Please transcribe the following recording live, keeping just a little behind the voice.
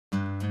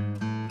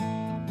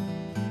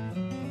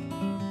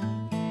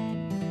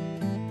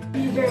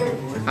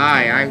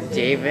Hi, I'm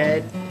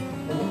David.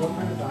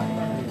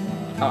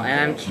 Oh, and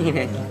I'm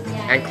Keenan.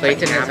 And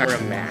Clayton is our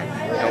man.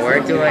 And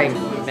we're doing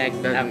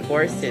the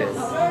forces.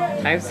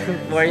 Types of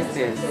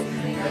forces.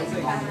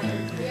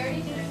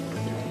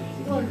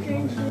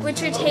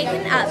 Which are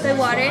taken up by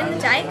water in the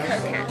Diet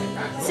Coke can.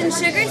 Since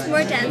sugar is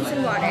more dense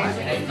than water,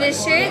 it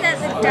is sure that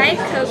the Diet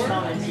Coke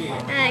can.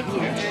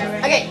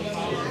 Okay.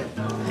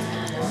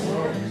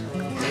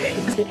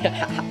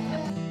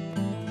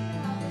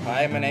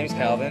 Hi, my name's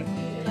Calvin.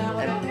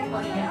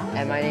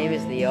 And my name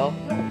is Leo.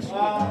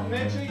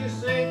 Make sure you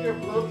save your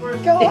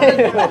bloopers.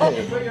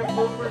 Put your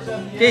bloopers at the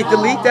Okay, end.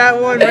 delete that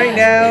one right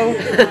now.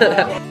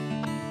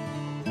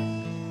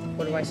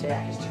 What do I say?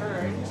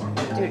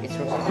 Dude, it's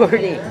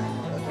recording.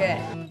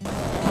 Okay.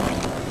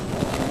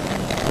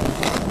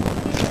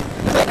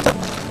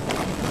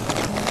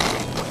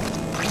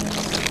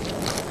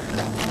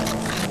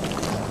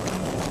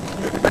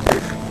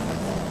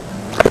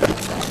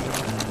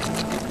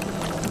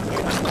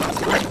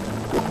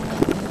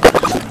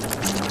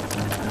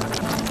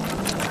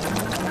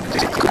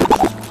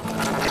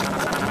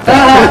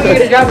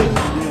 Good job.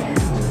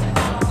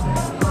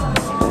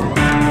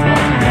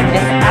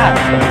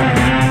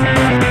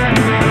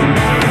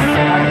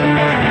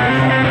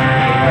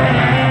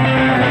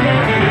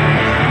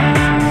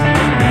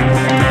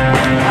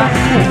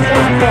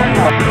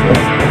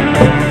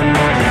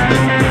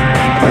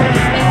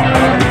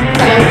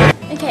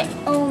 Okay,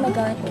 oh my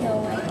god, no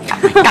way.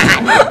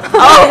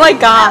 Oh my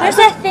god. There's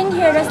that thing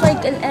here that's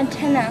like an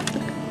antenna.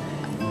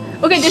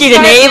 Okay, she's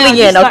an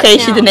alien. Okay,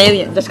 she's an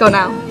alien. Let's go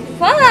now.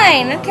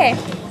 Fine, okay.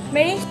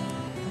 Ready?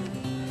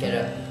 Get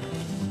up.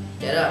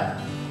 Get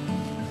up.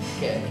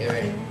 Okay, get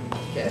ready.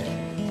 Okay.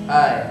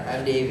 Hi,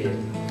 I'm David.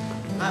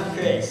 I'm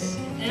Chris.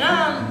 And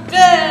I'm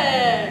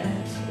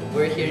Ben.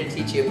 We're here to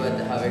teach you about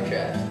the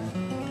hovercraft.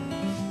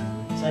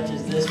 Such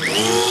as this one.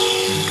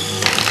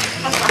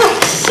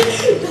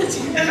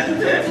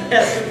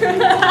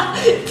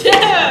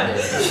 Damn.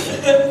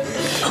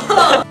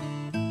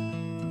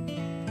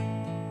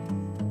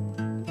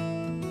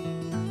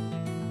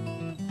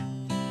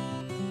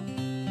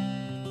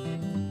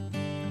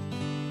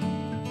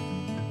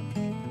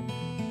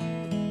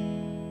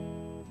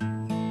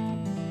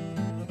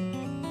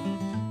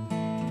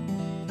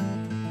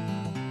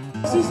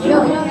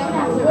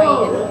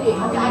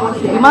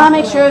 You want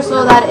to make sure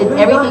so that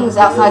everything's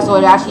outside so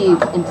it actually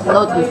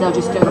floats instead of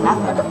just doing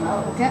nothing.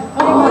 Okay.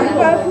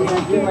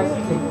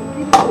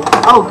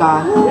 Oh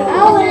god.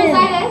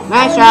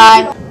 Nice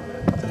try.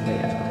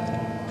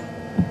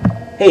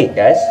 Hey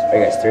guys, are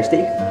you guys thirsty?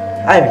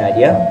 I have an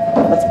idea.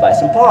 Let's buy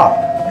some pop.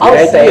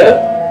 I'll say it.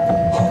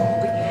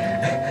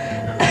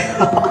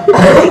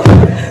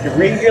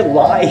 Read your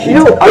lies.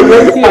 No, I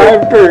was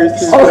here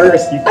first.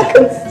 First, you I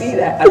couldn't see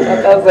that. I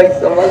thought that was like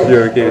some other.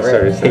 You're okay,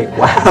 sorry. Hey,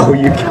 wow,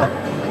 you got.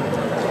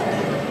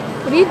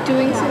 What are you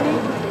doing, Cindy?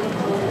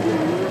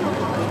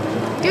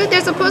 Dude,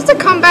 they're supposed to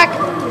come back.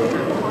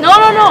 No.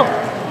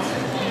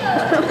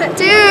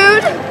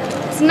 Dude,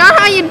 it's not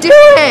how you do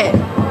it.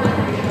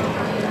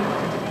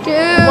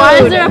 Dude. Why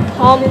is there a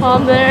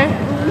pom-pom there?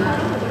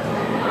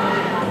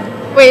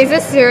 Wait, is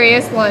this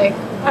serious? Like,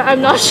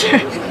 I'm not sure.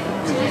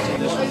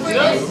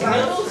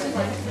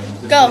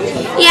 go.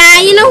 Yeah,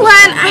 you know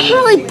what? I'm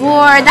really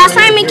bored. That's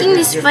why I'm making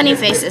these funny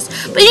faces.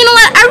 But you know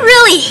what? I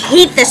really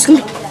hate this.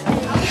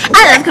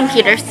 I love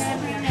computers.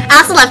 I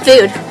also love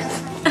food.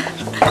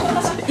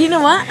 You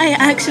know what? I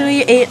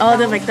actually ate all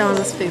the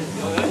McDonald's food.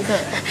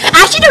 I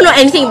actually don't know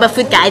anything about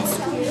food guides.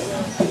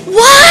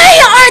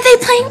 Why are they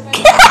playing?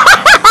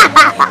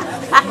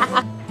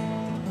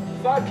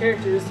 5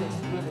 characteristics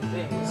of living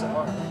things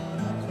are.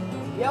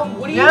 Yo,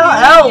 what are you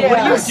What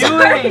are you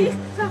doing?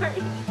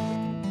 Sorry.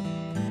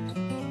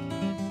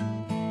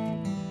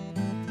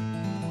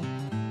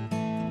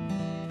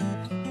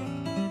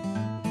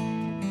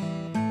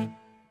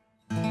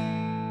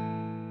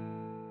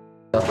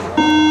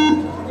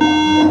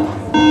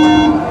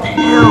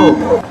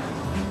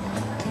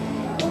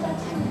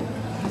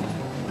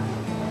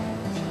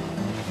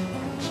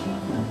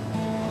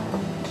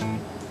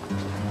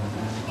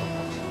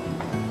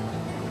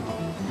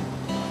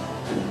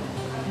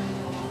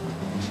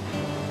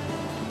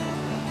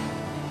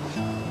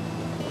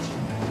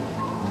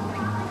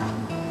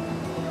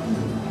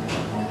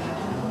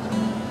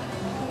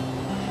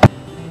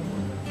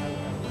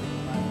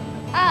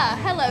 Ah,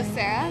 hello,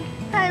 Sarah.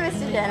 Hi,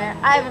 Mr. Jenner.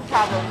 I have a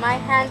problem. My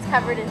hand's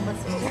covered in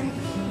blisters.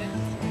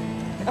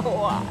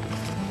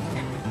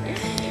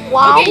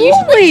 Wow. Okay, you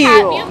should like,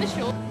 pat me on the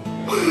shoulder.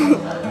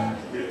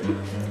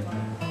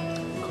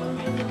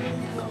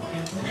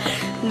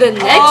 The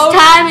next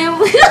time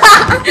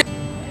it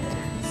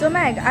So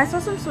Meg, I saw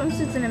some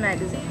swimsuits in a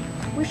magazine.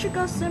 We should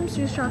go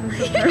swimsuit shopping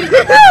sometime.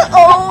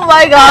 Oh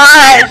my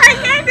god!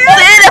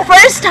 Say the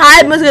first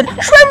time was good.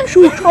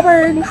 Swimsuit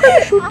shopping,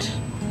 swimsuit.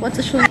 What's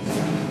a swim?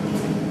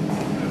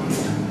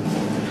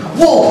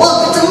 Whoa,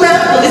 look, it's a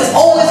MacBook. It's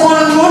always what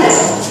I wanted.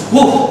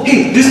 Whoa,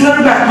 hey, there's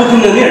another MacBook in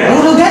there. I'm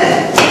gonna go get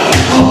it.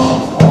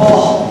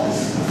 Oh.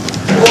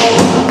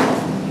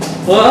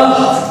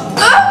 What?